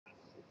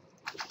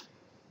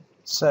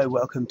So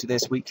welcome to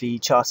this weekly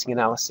charting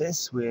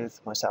analysis with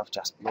myself,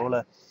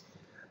 Jasper.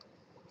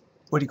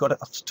 Already got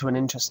it off to an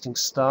interesting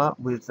start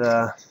with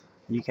the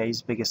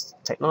UK's biggest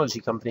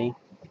technology company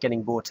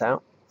getting bought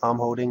out, Arm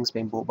Holdings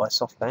being bought by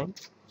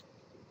SoftBank.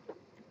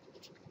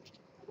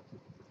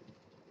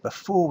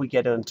 Before we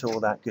get into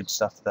all that good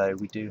stuff though,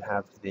 we do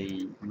have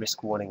the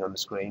risk warning on the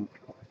screen.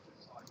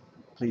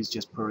 Please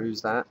just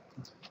peruse that.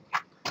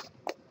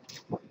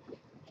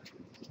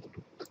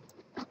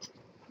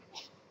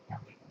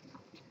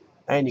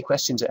 Any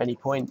questions at any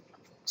point,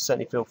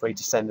 certainly feel free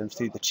to send them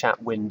through the chat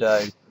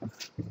window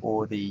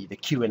or the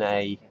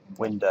Q&A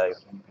window.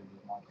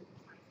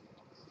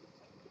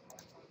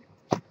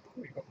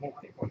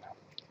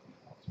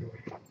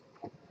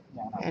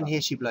 And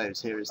here she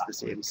blows. Here is the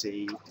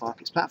CMC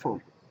Markets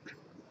platform.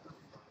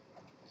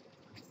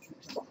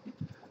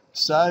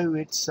 So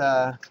it's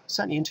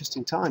certainly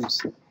interesting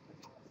times.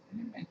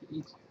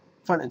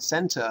 Front and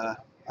center,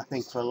 I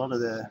think, for a lot of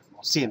the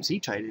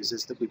CMC traders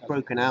is that we've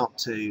broken out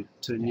to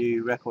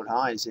new record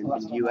highs in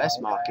US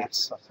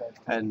markets,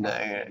 and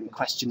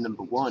question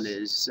number one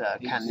is,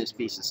 can this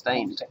be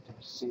sustained?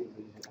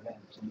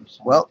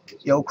 Well,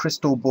 the old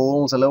crystal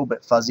ball's a little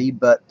bit fuzzy,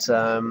 but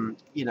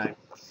you know,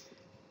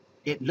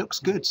 it looks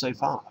good so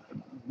far.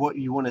 What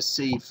you want to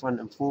see front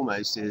and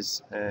foremost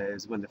is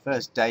when the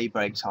first day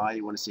breaks high,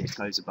 you want to see it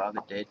close above.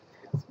 It did.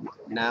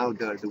 Now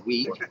the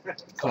week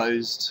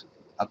closed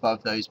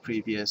above those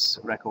previous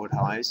record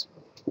highs.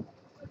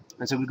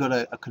 And so we've got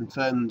a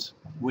confirmed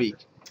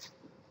week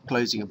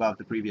closing above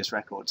the previous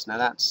records. Now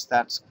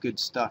that's good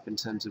stuff in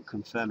terms of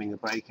confirming the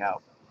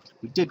breakout.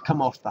 We did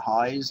come off the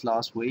highs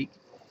last week.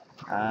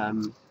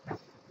 You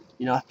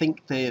know, I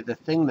think the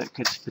thing that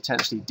could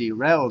potentially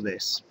derail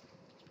this,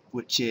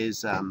 which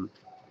is, yeah,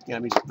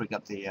 let me just bring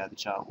up the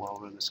chart while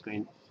we're on the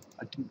screen.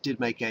 I did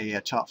make a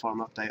chart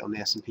farm update on the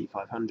S&P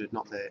 500,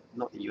 not the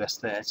US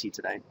 30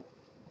 today.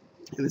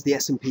 It was the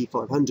S&P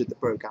 500 that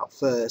broke out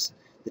first.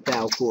 The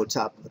Dow caught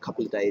up a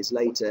couple of days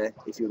later,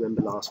 if you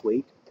remember last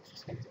week.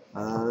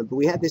 But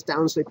we had this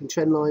downsloping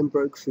trend line,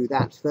 broke through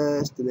that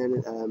first, and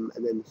then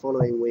the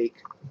following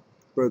week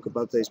broke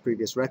above those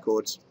previous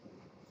records.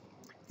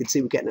 You can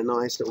see we're getting a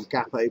nice little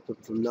gap open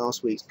from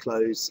last week's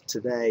close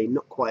today.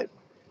 Not quite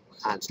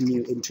at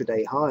new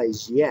intraday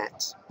highs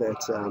yet,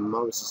 but I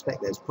would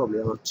suspect those probably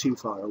aren't too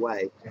far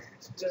away.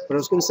 But I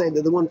was going to say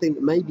that the one thing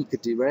that maybe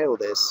could derail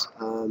this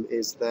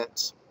is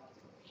that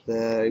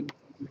the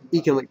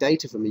economic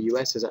data from the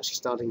US is actually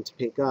starting to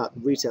pick up.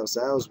 Retail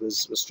sales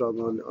was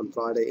strong on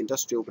Friday.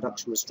 Industrial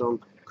production was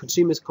strong.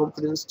 Consumers'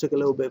 confidence took a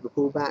little bit of a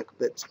pullback,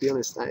 but to be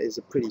honest, that is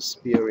a pretty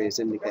spurious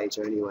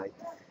indicator anyway.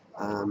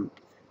 And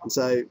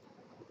so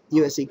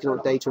US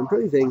economic data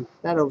improving,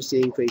 that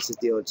obviously increases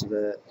the odds of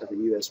a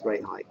US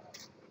rate hike.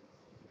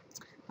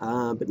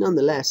 But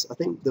nonetheless, I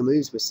think the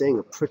moves we're seeing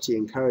are pretty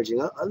encouraging.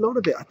 A lot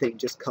of it, I think,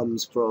 just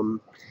comes from,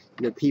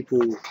 you know,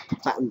 people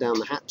batten down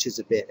the hatches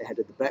a bit ahead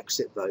of the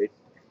Brexit vote.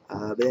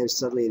 But then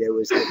suddenly there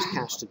was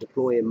cash to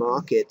deploy in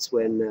markets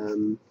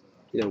when,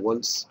 you know,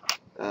 once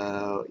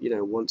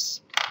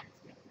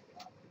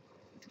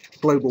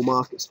global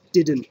markets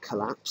didn't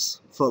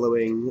collapse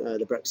following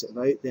the Brexit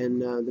vote,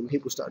 then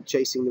people started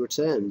chasing the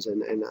returns,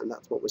 and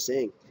that's what we're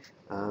seeing.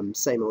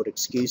 Same old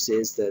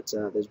excuses that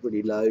there's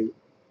really low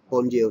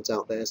bond yields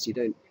out there, so you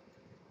don't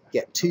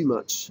get too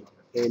much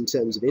in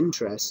terms of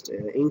interest,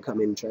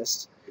 income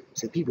interest.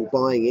 So people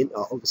buying in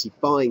are obviously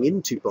buying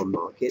into bond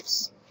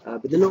markets.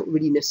 But they're not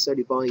really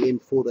necessarily buying in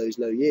for those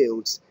low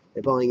yields.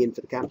 They're buying in for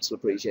the capital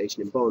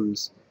appreciation in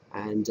bonds,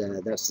 and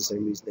that's the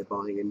same reason they're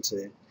buying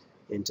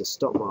into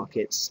stock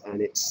markets.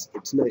 And it's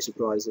no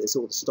surprise that it's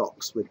all the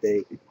stocks with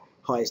the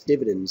highest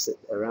dividends that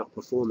are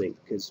outperforming,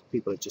 because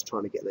people are just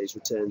trying to get those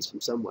returns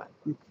from somewhere.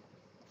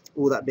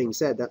 All that being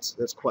said, that's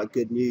quite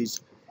good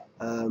news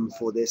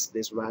for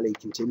this rally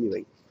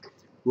continuing.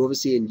 We're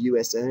obviously in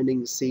US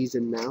earnings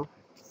season now,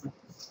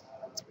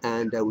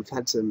 and we've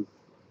had some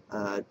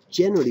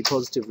generally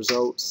positive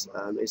results.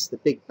 It's the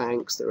big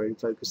banks that are in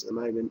focus at the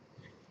moment.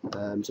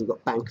 So we've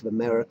got Bank of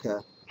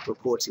America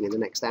reporting in the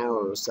next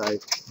hour or so,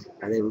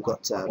 and then we've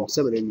got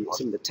some of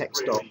the tech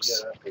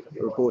stocks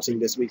reporting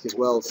this week as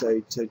well.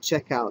 So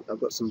check out. I've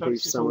got some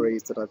brief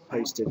summaries that I've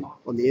posted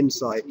on the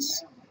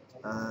insights.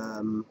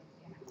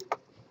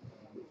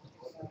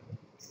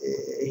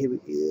 Here we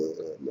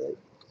go.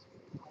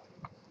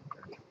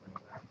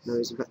 No,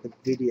 it's in fact the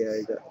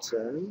video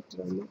that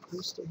did I not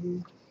post it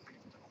here?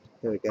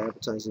 There we go,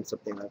 advertising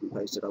something I haven't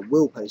posted. I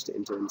will post it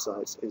into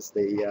Insights. Is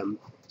the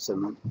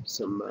some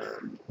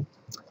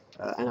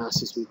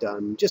analysis we've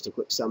done. Just a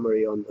quick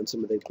summary on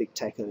some of the big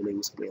tech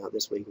earnings coming out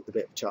this week with a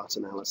bit of chart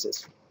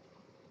analysis.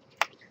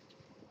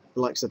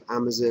 The likes of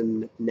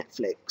Amazon,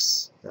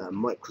 Netflix,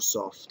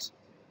 Microsoft,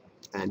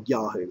 and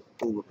Yahoo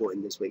all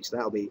reporting this week.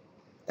 So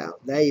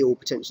they all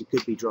potentially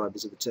could be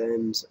drivers of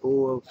returns,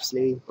 or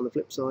obviously on the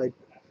flip side,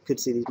 could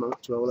see these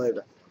markets roll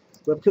over.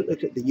 We'll have a quick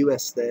look at the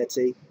US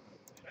 30.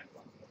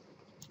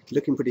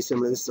 Looking pretty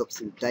similar. This is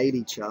obviously the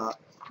daily chart.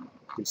 You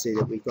can see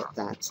that we've got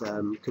that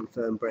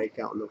confirmed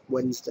breakout on the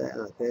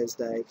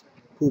Thursday,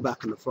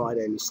 pullback on the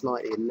Friday only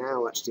slightly, and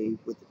now actually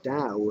with the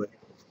Dow we're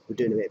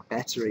doing a bit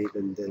better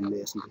even than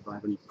the S&P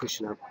 500,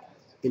 pushing up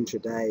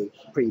intraday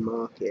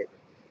pre-market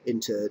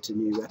into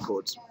new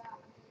records.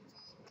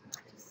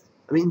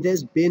 I mean,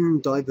 there's been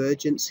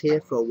divergence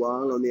here for a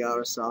while on the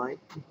RSI,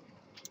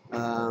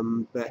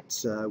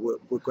 but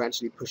we're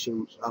gradually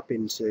pushing up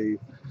into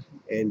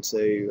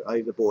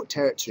overbought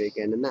territory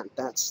again, and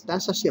that's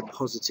actually a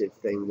positive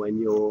thing when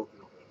you're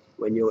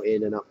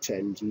in an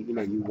uptrend. You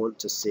know, you want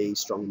to see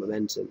strong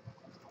momentum.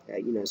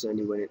 You know, it's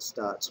only when it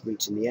starts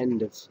reaching the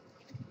end of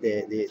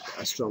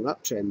a strong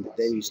uptrend that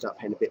then you start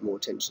paying a bit more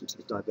attention to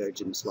the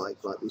divergence, like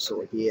we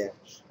saw here,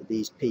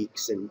 these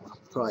peaks in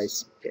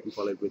price getting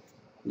followed with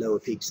lower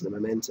peaks in the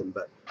momentum.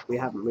 But we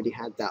haven't really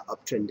had that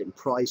uptrend in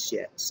price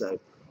yet, so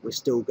we're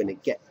still going to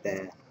get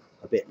there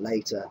a bit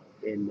later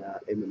in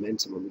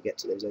momentum when we get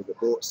to those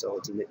overbought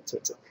swords, and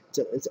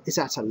it's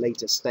at a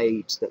later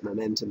stage that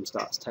momentum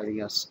starts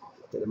telling us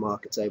that the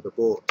market's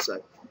overbought.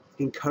 So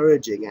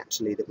encouraging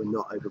actually that we're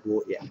not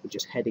overbought yet. We're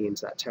just heading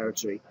into that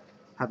territory,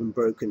 having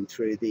broken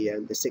through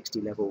the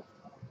 60 level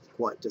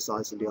quite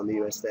decisively on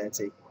the US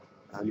 30.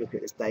 Look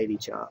at this daily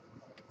chart.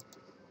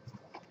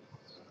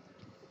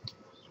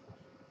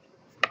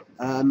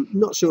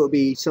 Not sure it'll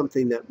be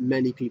something that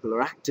many people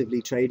are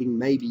actively trading.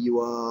 Maybe you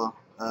are.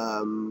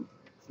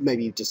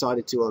 Maybe you've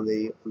decided to on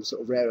the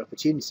sort of rare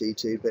opportunity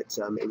to, but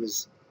it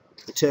was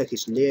the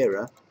Turkish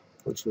lira,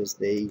 which was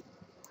the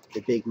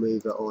big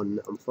mover on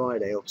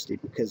Friday, obviously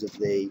because of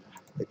the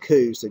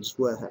coup. So just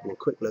worth having a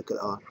quick look at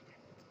our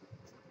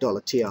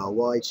dollar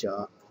TRY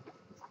chart.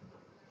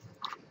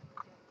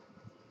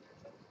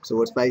 So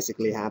what's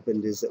basically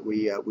happened is that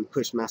we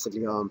pushed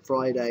massively hard on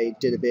Friday,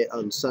 did a bit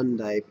on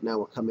Sunday, but now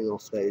we're coming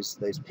off those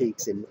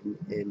peaks in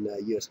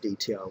USD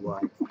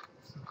TRY.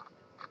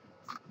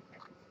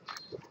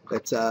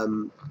 But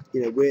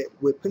you know,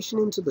 we're pushing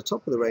into the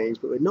top of the range,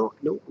 but we're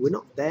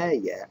not there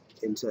yet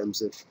in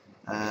terms of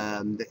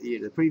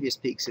the previous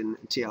peaks in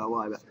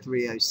TRY about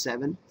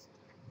 307,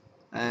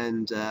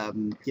 and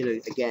you know,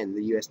 again,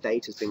 the US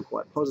data has been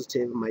quite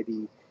positive.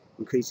 Maybe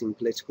increasing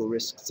political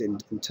risks in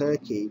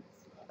Turkey.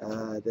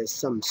 There's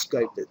some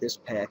scope that this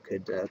pair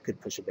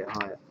could push a bit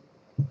higher.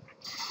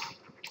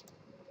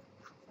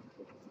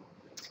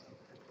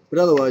 But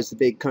otherwise, the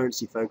big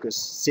currency focus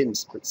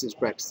since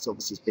Brexit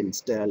obviously has been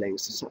sterling.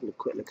 So just having a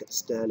quick look at the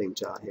sterling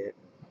chart here.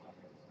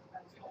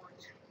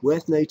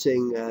 Worth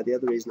noting, the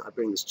other reason I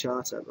bring this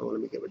chart up, let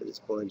me get rid of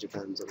this Bollinger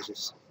Bands. I was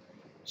just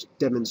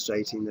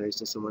demonstrating those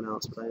to someone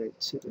else, but I don't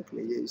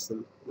typically use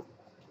them.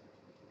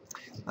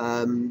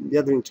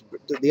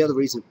 The other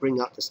reason to bring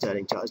up the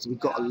sterling chart is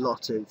we've got a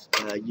lot of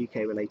UK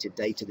related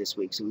data this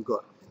week. So we've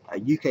got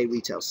UK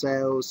retail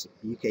sales,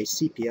 UK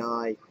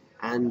CPI,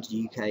 and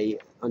UK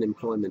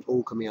unemployment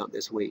all coming out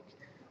this week.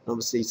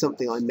 Obviously,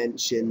 something I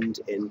mentioned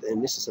and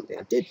this is something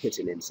I did put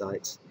in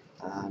Insights,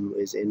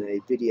 is in a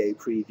video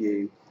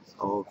preview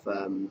of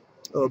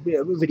or a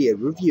video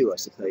review, I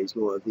suppose,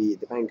 more of the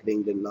Bank of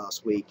England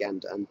last week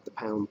and the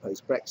pound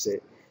post Brexit,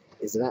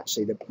 is that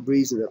actually the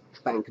reason that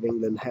Bank of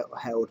England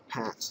held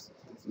pat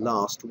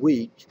last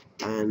week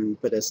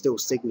but are still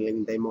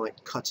signalling they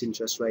might cut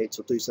interest rates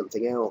or do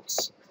something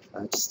else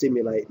to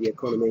stimulate the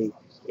economy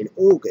in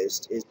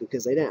August is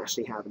because they don't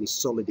actually have any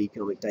solid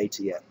economic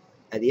data yet.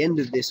 At the end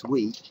of this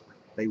week,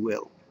 they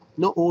will.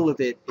 Not all of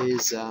it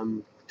is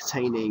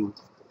pertaining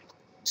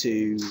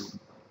to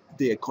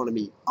the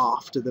economy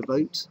after the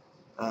vote,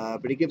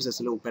 but it gives us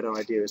a little better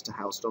idea as to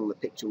how strong the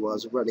picture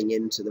was running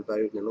into the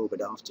vote and a little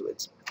bit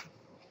afterwards.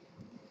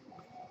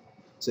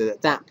 So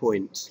at that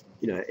point,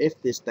 you know, if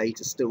this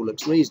data still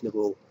looks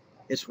reasonable,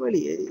 it's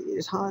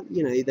hard.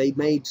 You know, they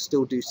may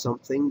still do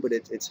something, but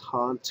it's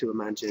hard to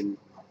imagine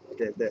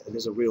that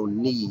there's a real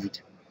need,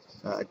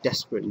 a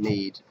desperate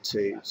need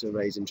to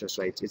raise interest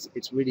rates.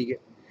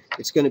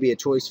 It's going to be a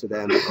choice for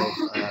them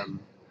of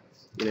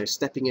you know,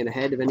 stepping in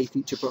ahead of any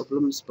future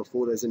problems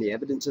before there's any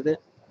evidence of it,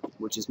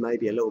 which is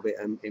maybe a little bit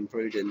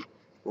imprudent,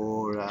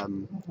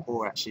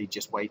 or actually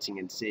just waiting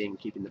and seeing,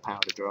 keeping the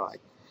powder dry.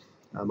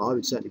 I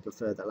would certainly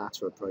prefer the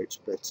latter approach,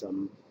 but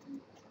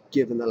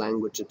given the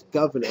language of the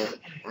governor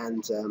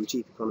and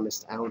chief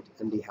economist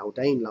Andy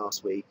Haldane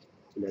last week,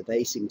 you know,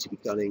 they seem to be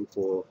gunning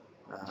for,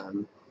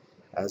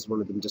 as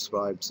one of them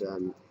described,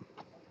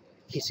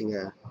 hitting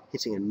a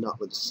nut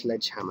with a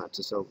sledgehammer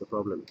to solve the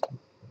problem.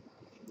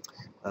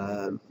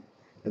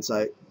 And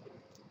so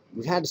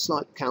we've had a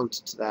slight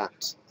counter to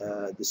that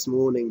this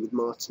morning with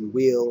Martin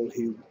Wheel,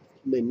 who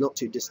in the not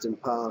too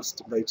distant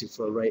past voted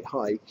for a rate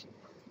hike.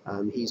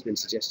 He's been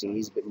suggesting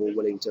he's a bit more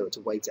willing to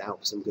wait it out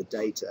for some good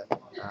data,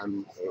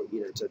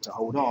 you know, to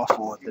hold off,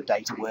 or if the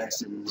data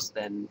worsens,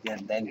 then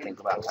think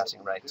about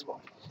cutting rates.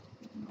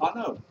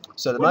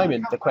 So at the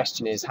moment, the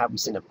question is, have we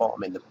seen a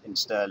bottom in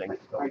sterling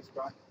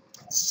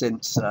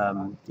since you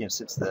know,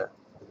 since the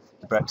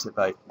Brexit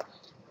vote?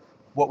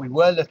 What we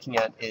were looking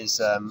at is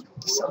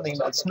something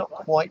that's not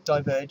quite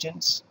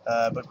divergence,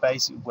 but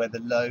basically where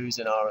the lows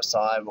in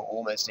RSI were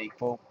almost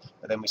equal,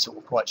 but then we saw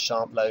quite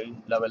sharp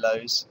lower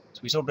lows. So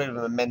we saw a bit of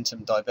a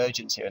momentum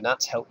divergence here, and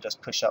that's helped us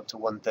push up to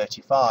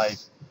 135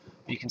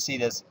 you can see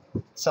there's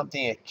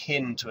something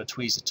akin to a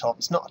tweezer top.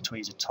 It's not a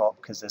tweezer top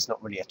because there's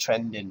not really a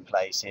trend in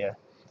place here,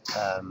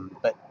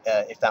 but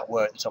if that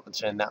were at the top of the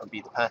trend, that would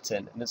be the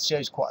pattern, and it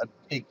shows quite a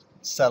big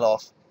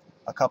sell-off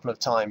a couple of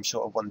times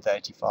short of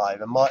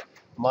 135. And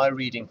my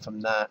reading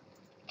from that,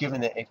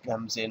 given that it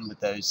comes in with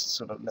those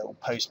sort of little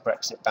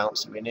post-Brexit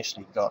bounce that we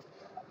initially got,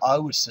 I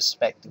would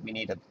suspect that we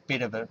need a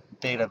bit of a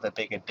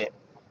bigger dip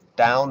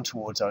down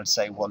towards, I would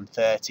say,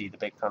 130, the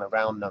big kind of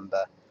round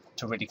number,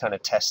 to really kind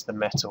of test the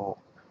mettle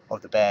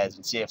of the bears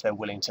and see if they're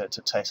willing to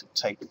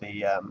take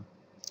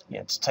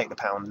the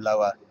pound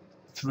lower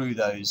through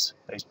those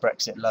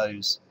Brexit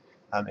lows.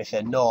 If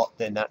they're not,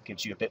 then that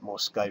gives you a bit more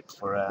scope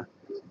for a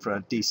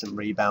decent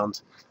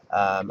rebound.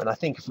 And I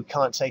think if we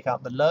can't take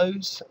out the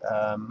lows,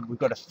 we've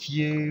got a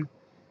few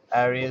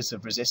areas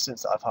of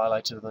resistance that I've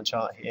highlighted on the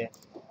chart here.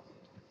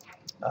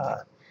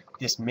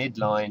 This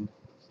midline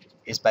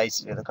is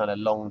basically the kind of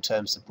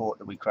long-term support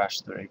that we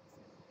crashed through,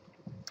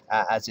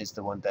 as is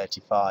the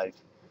 135.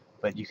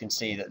 But you can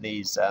see that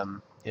these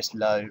this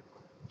low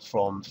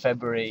from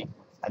February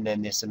and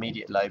then this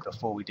immediate low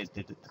before we did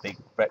the big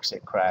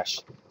Brexit crash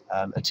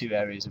are two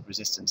areas of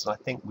resistance, and I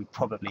think we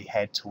probably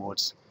head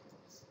towards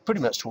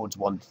pretty much towards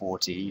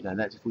 140. You know,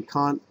 that if we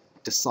can't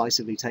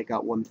decisively take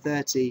out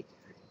 130,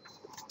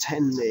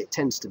 it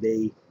tends to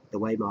be the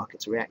way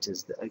markets react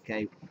is that,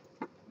 okay,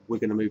 we're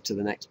going to move to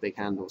the next big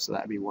handle, so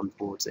that would be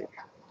 140.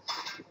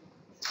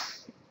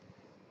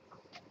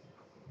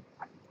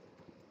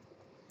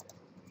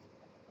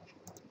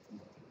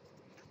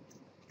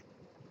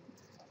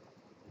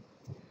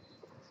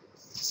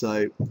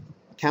 So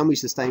can we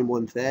sustain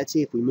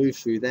 130? If we move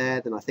through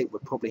there, then I think we're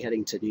probably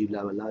heading to new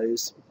lower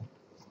lows.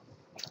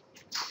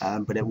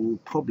 But it will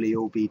probably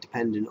all be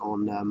dependent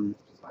on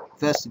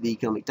first the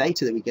economic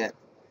data that we get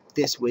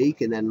this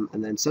week, and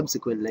then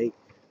subsequently,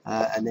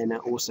 and then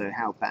also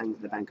how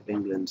the Bank of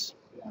England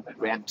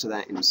react to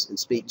that in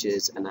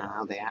speeches, and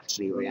how they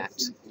actually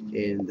react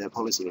in their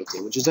policy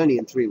meeting, which is only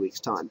in 3 weeks'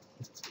 time.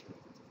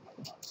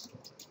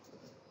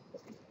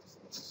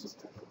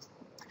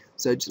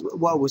 So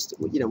while we're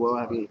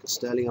having a look at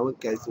sterling, I won't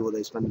go through all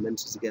those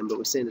fundamentals again, but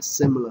we're seeing a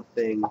similar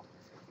thing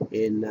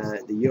in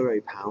the euro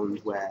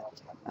pound, where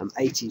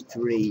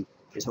 83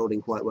 is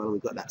holding quite well, and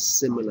we've got that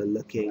similar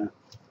looking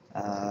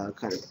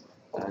kind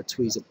of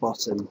tweezer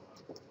bottom,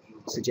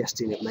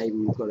 suggesting that maybe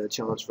we've got a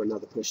chance for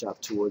another push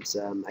up towards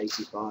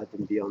 85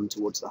 and beyond,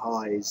 towards the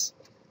highs,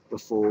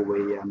 before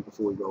we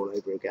roll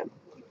over again.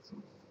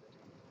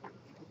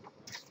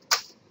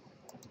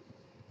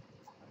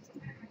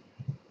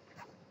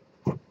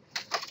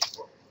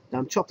 Now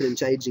I'm chopping and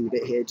changing a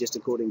bit here, just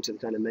according to the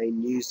kind of main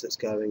news that's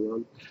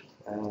going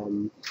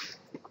on.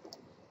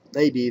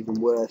 Maybe even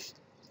worth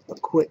a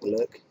quick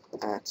look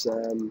at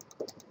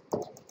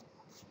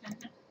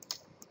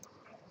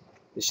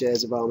the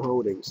shares of ARM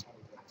Holdings.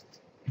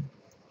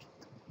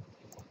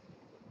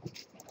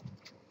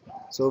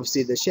 So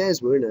obviously the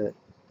shares were in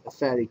a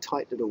fairly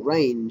tight little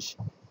range.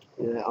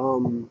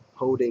 ARM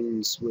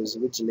Holdings was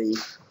originally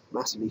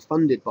massively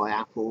funded by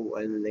Apple,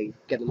 and they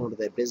get a lot of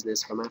their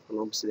business from Apple.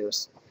 Obviously they were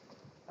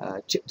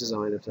chip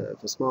designer for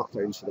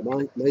smartphones for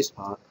the most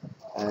part,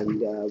 and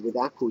with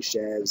Apple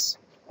shares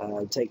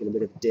taking a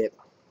bit of a dip,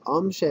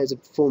 ARM shares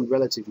have performed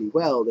relatively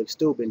well. They've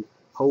still been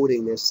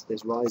holding this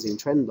rising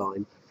trend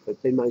line, but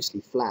been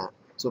mostly flat.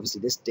 So obviously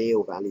this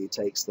deal value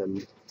takes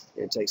them,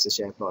 takes the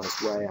share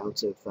price way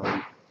out of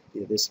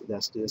this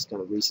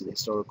kind of recent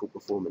historical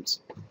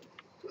performance.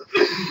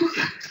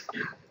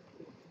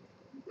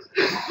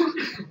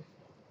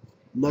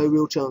 No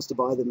real chance to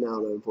buy them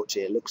now, though,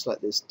 unfortunately. It looks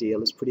like this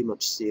deal is pretty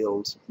much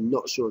sealed. I'm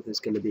not sure if there's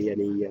going to be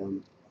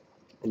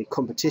any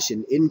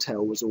competition.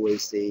 Intel was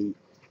always the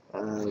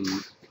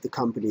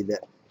company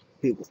that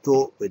people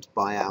thought would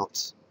buy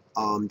out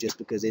ARM, just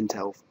because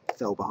Intel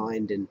fell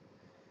behind in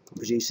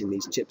producing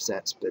these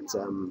chipsets, but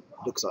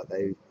looks like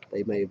they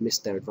may have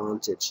missed their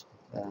advantage.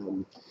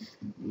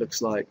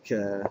 Looks like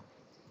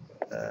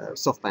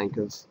SoftBank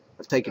have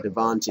taken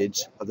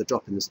advantage of the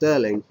drop in the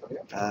sterling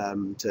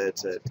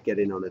to get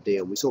in on a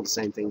deal. We saw the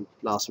same thing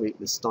last week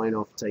with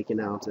Steinhoff taking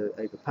out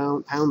over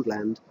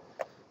Poundland.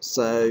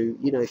 So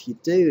if you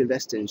do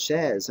invest in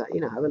shares, have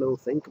a little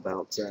think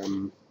about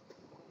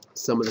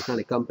some of the kind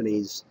of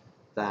companies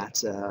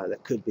that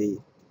could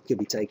be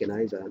taken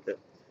over, that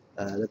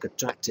look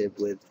attractive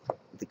with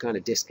the kind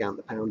of discount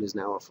the pound is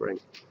now offering.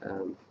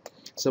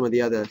 Some of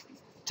the other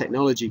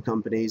technology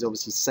companies,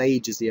 obviously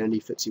Sage is the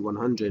only FTSE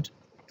 100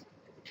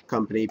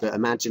 company, but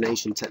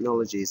Imagination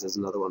Technologies is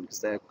another one, because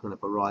they're kind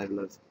of a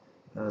rival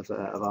of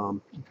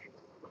ARM.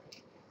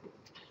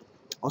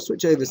 I'll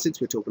switch over, since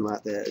we're talking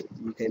about the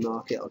UK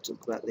market, I'll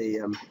talk about the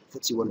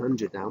FTSE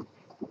 100 now.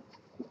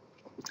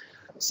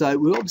 So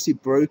we've obviously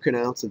broken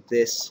out of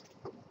this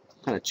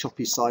kind of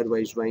choppy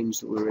sideways range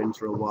that we were in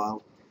for a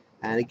while,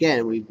 and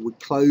again we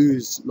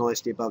closed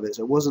nicely above it.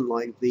 So it wasn't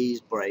like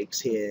these breaks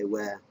here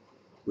where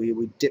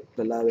we dipped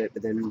below it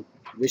but then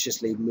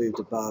viciously moved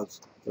above,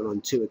 and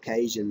on 2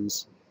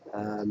 occasions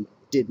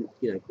didn't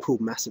pull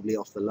massively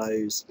off the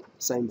lows.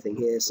 Same thing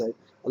here. So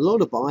a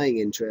lot of buying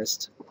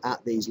interest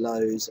at these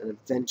lows, and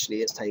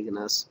eventually it's taken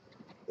us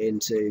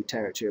into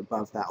territory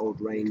above that old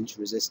range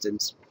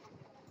resistance.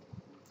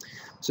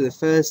 So the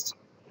first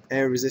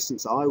area of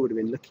resistance I would have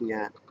been looking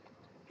at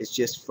is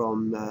just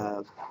from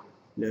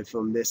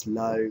from this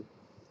low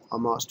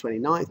on March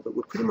 29th, but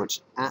we're pretty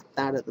much at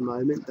that at the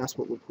moment. That's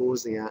what we're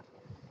pausing at.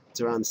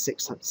 It's around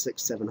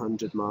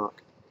 700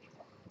 mark,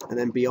 and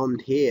then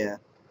beyond here,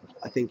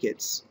 I think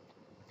this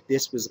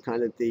was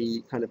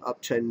the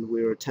uptrend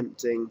we were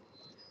attempting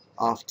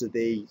after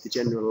the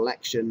general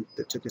election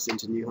that took us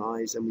into new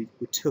highs, and we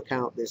took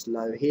out this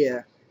low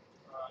here,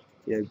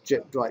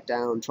 dripped right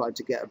down, tried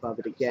to get above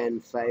it again,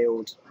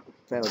 failed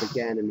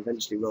again, and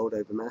eventually rolled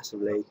over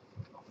massively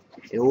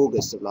in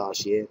August of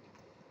last year.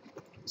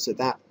 So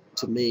that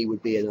to me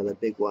would be another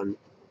big one,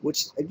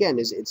 which again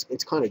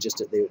it's kind of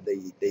just at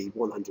the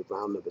 100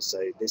 round number.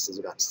 So this is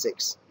about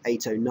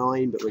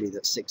 6,809, but really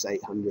that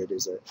 6,800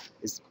 is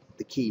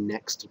the key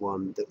next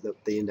one that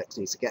the index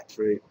needs to get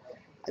through.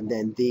 And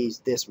then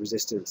this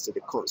resistance that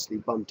it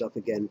constantly bumped up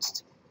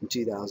against in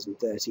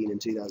 2013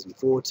 and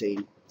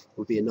 2014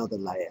 would be another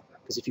layer.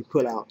 Because if you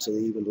pull out to the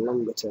even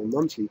longer term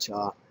monthly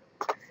chart,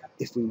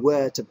 if we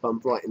were to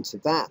bump right into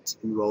that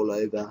and roll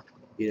over,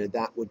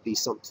 that would be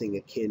something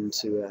akin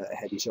to a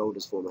head and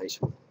shoulders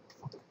formation.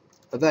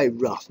 A very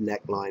rough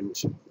neckline,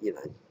 which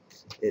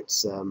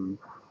it's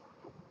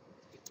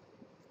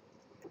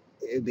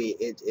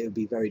it would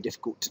be very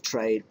difficult to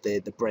trade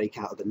the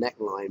breakout of the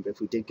neckline. But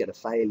if we did get a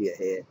failure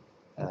here,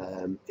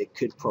 it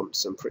could prompt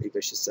some pretty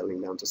vicious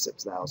selling down to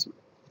 6,000.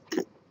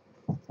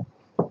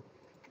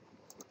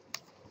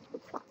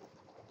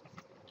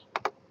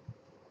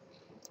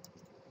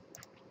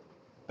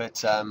 But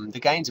the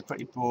gains are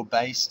pretty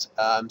broad-based.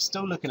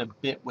 Still looking a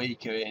bit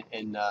weaker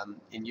in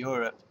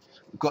Europe.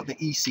 We've got the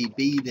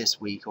ECB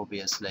this week,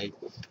 obviously.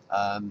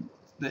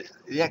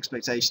 The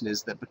expectation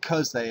is that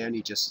because they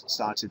only just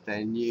started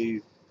their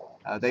new,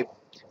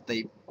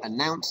 they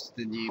announced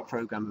the new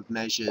program of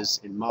measures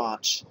in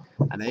March,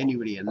 and they only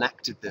really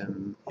enacted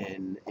them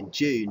in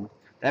June.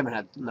 They haven't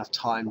had enough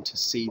time to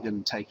see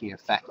them taking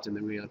effect in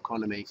the real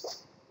economy.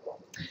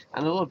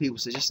 And a lot of people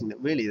suggesting that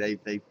really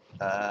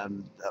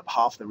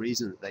half the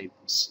reason that they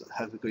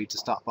have agreed to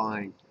start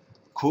buying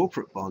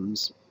corporate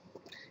bonds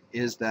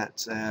is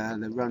that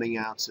they're running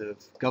out of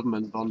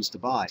government bonds to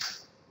buy,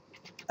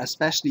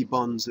 especially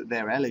bonds that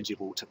they're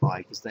eligible to buy,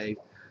 because they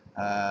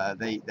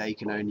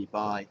can only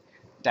buy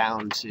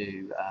down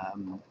to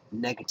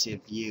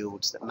negative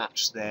yields that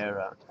match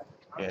their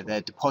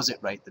deposit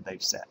rate that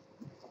they've set.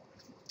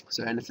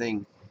 So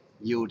anything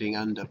yielding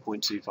under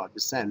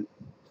 0.25%,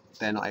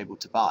 they're not able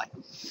to buy.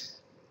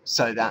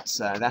 So that's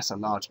a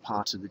large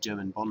part of the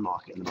German bond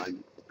market at the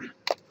moment.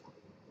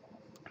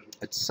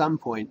 At some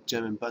point,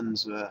 German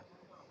bonds were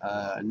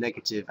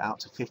negative out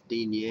to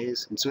 15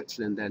 years. In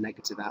Switzerland, they're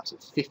negative out to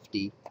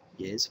 50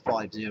 years,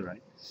 50.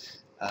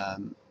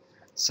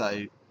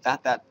 So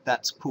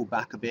that's pulled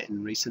back a bit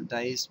in recent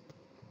days,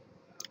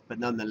 but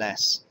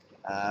nonetheless,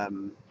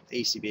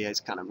 ECB is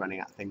kind of running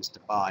out of things to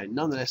buy.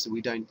 Nonetheless,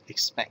 we don't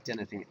expect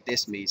anything at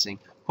this meeting.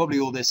 Probably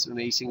all this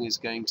meeting is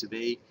going to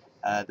be,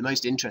 the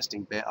most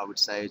interesting bit, I would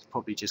say, is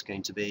probably just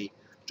going to be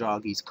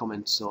Draghi's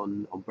comments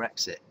on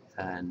Brexit.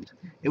 And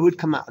it would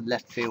come out of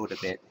left field a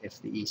bit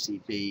if the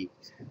ECB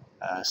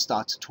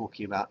started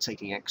talking about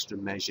taking extra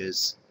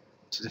measures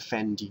to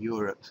defend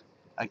Europe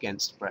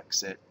against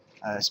Brexit,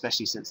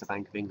 especially since the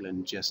Bank of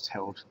England just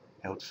held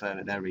firm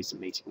at their recent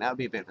meeting. That would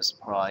be a bit of a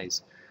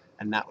surprise,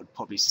 and that would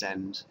probably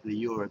send the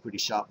euro pretty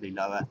sharply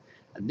lower,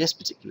 and this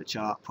particular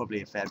chart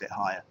probably a fair bit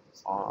higher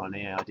on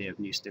the idea of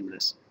new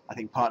stimulus. I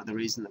think part of the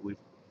reason that we've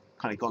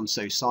kind of gone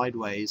so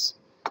sideways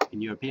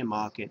in European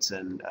markets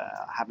and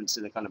haven't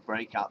seen the kind of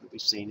breakout that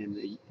we've seen in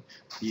the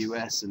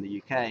US and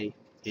the UK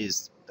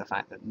is the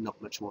fact that not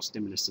much more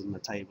stimulus is on the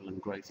table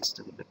and growth is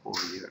still a bit poor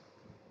in Europe.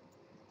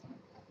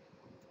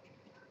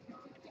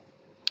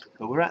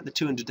 But we're at the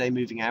 200-day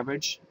moving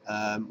average.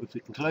 If we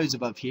can close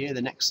above here,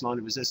 the next line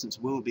of resistance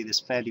will be this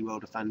fairly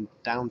well-defined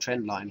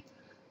downtrend line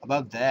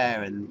above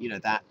there, and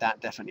that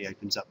definitely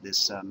opens up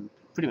this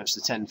pretty much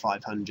the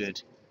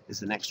 10,500 is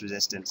the next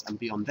resistance, and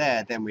beyond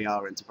there, then we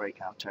are into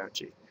breakout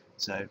territory.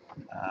 So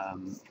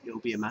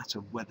it'll be a matter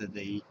of whether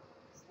the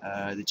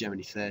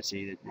Germany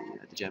 30,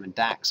 the German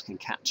DAX, can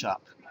catch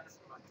up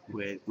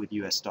with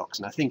US stocks.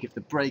 And I think if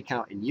the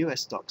breakout in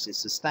US stocks is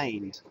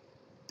sustained,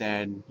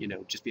 then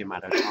it'll just be a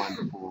matter of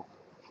time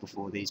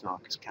before these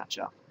markets catch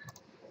up.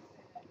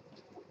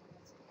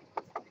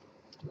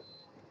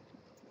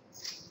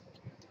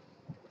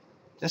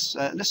 Let's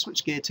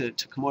switch gear to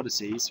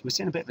commodities. We're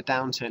seeing a bit of a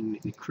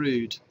downturn in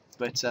crude,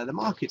 but the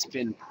market's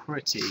been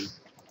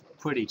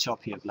pretty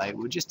choppy of late.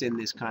 We're just in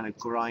this kind of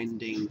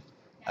grinding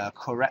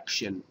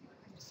correction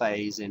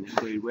phase in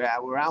crude.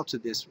 We're out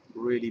of this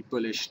really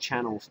bullish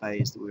channel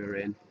phase that we were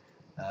in.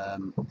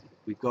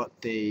 We've got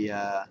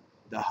the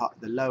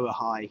lower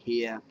high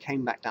here,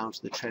 came back down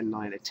to the trend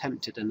line,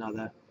 attempted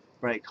another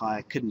break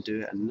higher, couldn't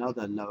do it,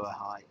 another lower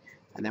high,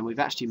 and then we've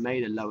actually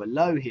made a lower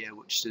low here,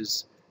 which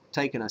has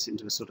taken us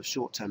into a sort of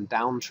short-term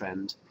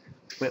downtrend.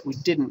 but we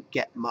didn't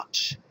get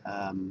much.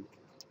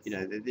 You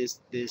know,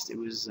 it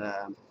was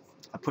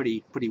a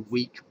pretty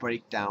weak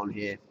breakdown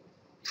here.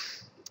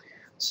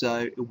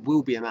 So it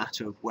will be a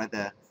matter of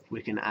whether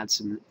we can add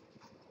some,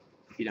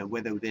 you know,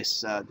 whether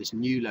this this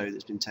new low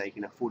that's been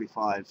taken at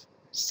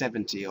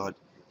 45.70 odd,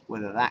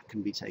 whether that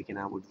can be taken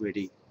out would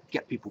really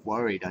get people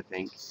worried, I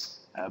think.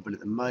 But at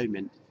the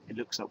moment, it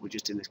looks like we're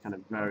just in this kind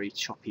of very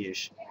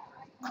choppy-ish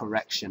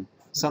correction.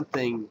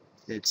 Something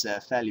that's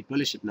fairly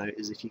bullish of note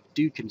is if you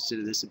do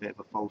consider this a bit of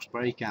a false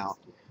breakout,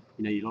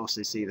 you know, you'll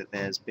also see that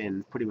there's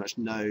been pretty much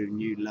no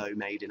new low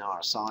made in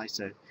RSI,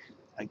 so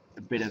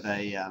a bit of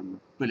a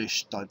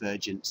bullish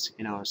divergence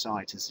in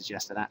RSI to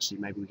suggest that actually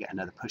maybe we get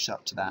another push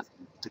up to that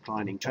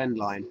declining trend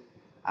line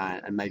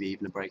and maybe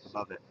even a break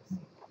above it.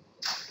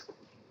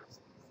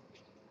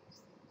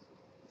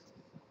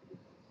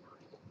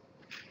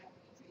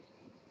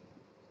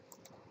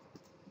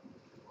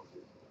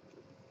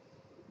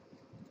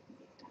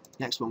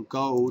 Next one,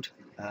 gold.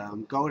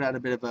 Gold had a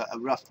bit of a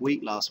rough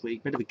week last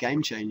week, bit of a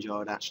game changer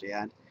I'd actually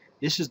add.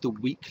 This is the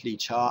weekly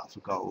chart for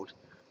gold.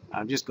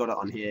 I've just got it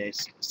on here.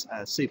 It's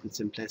super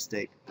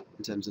simplistic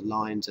in terms of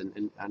lines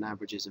and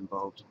averages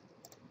involved.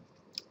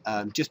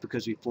 Just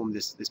because we formed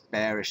this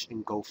bearish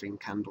engulfing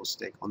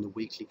candlestick on the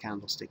weekly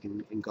candlestick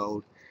in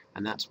gold,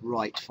 and that's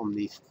right from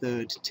the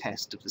third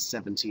test of the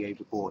 70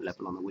 overbought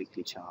level on the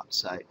weekly chart.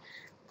 So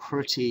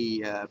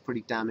pretty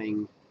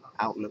damning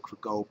outlook for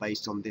gold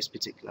based on this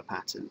particular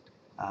pattern.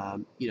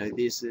 You know,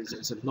 this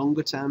is a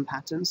longer term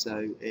pattern,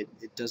 so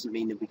it doesn't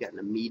mean that we get an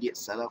immediate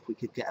sell-off. We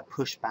could get a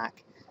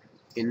pushback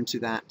into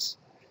that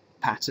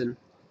pattern,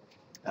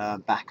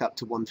 back up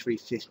to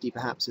 1350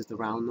 perhaps is the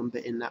round number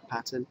in that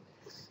pattern,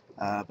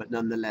 but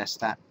nonetheless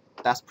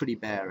that's pretty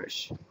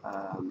bearish.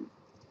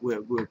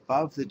 We're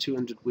above the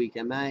 200-week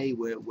MA,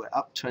 we're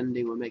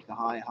uptrending, we're making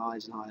higher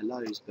highs and higher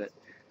lows, but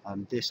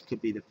this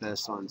could be the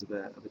first signs of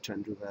a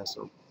trend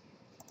reversal.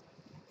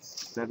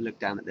 If we have a look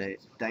down at the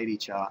daily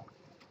chart,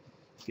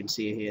 you can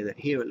see here that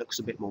here it looks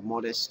a bit more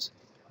modest,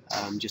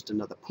 just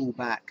another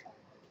pullback.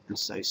 And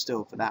so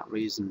still for that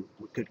reason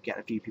we could get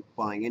a few people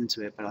buying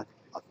into it, but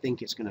I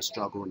think it's going to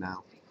struggle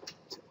now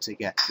to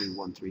get to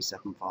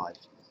 1375.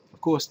 Of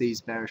course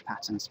these bearish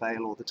patterns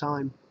fail all the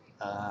time,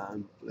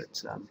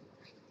 but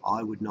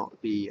I would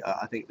not be,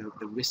 I think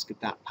the risk of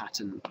that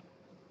pattern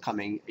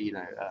coming, you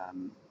know,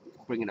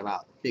 bringing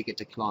about bigger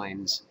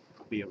declines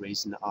would be a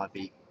reason that I'd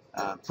be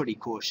pretty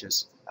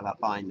cautious about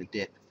buying the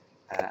dip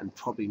and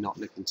probably not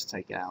looking to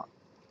take it out,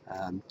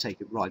 take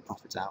it ride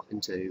profits out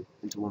into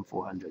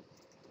 1400.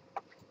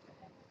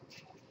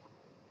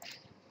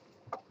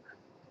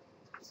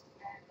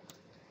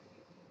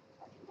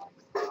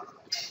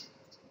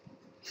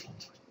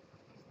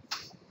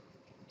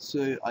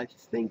 So I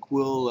think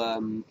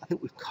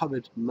we've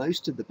covered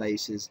most of the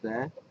bases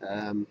there.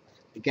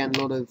 Again,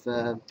 a lot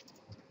of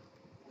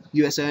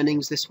US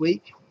earnings this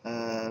week.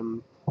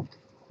 I've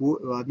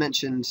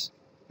mentioned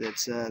that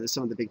there's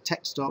some of the big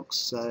tech stocks,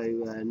 so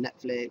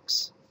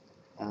Netflix,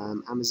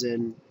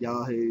 Amazon,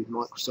 Yahoo,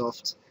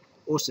 Microsoft.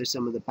 Also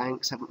some of the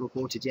banks haven't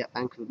reported yet.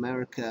 Bank of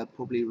America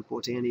probably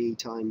reporting any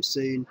time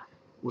soon.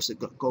 Also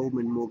got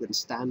Goldman, Morgan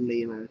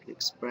Stanley, American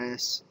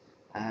Express,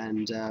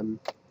 and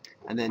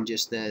then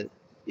just the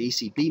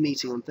ECB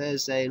meeting on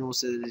Thursday, and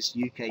also this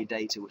UK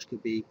data, which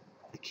could be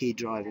a key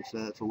driver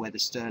for whether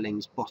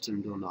sterling's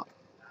bottomed or not.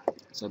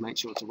 So make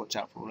sure to watch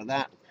out for all of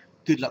that.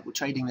 Good luck with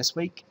trading this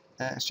week.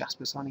 It's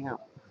Jasper signing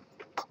out.